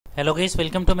Hello guys,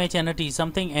 welcome to my channel T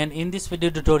Something, and in this video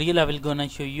tutorial I will gonna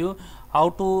show you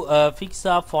how to fix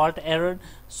a fault error.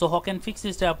 So how can fix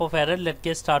this type of error? Let's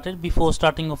get started. Before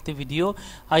starting of the video,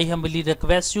 I humbly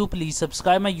request you please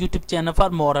subscribe my YouTube channel for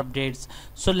more updates.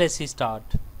 So let's start.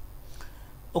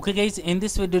 Okay guys, in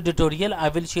this video tutorial I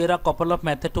will share a couple of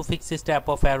methods to fix this type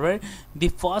of error. The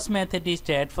first method is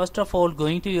that first of all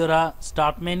going to your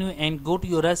start menu and go to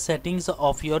your settings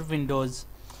of your Windows.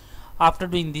 After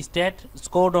doing this step,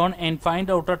 scroll down and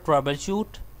find out a troubleshoot.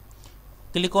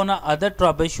 Click on other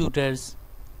troubleshooters.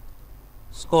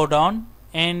 Scroll down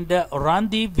and run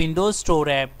the Windows Store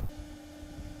app.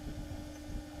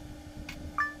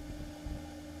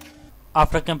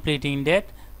 After completing that,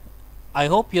 I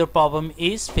hope your problem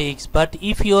is fixed, but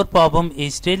if your problem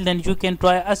is still, then you can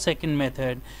try a second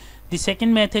method. The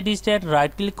second method is that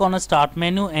right click on a start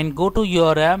menu and go to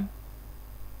your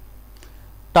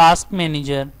task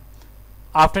manager.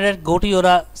 After that, go to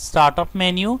your startup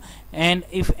menu, and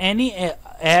if any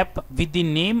app with the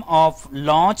name of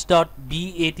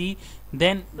launch.bat,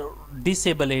 then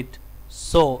disable it.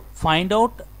 So find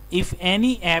out if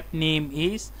any app name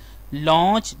is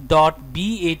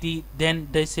launch.bat, then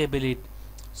disable it.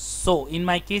 So in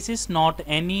my case is not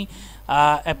any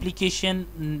application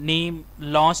name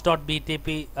launch.bat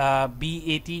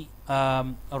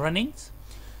running,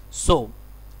 so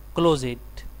close it.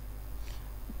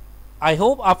 I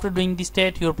hope after doing this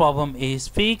step your problem is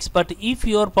fixed, but if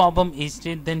your problem is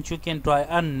still, then you can try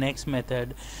a next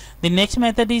method. The next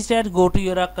method is that go to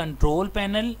your control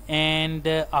panel, and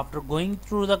after going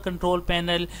through the control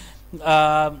panel,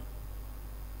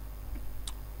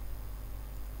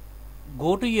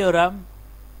 go to your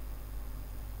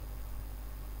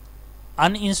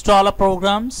uninstall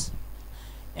programs,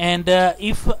 and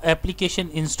if application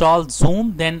install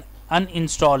Zoom, then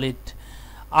uninstall it.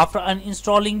 After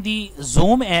uninstalling the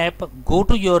Zoom app, go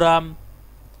to your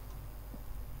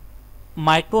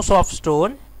Microsoft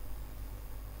Store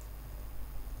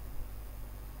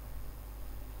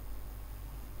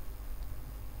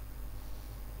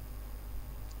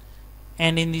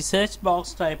and in the search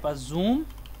box type a Zoom,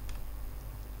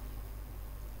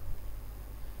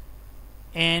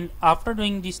 and after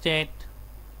doing this step,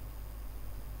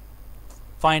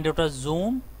 find out a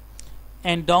Zoom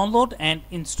and download and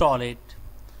install it.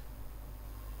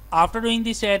 After doing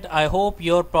this step, I hope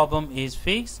your problem is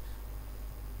fixed.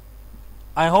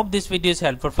 I hope this video is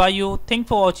helpful for you. Thanks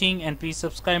for watching, and please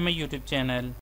subscribe my YouTube channel.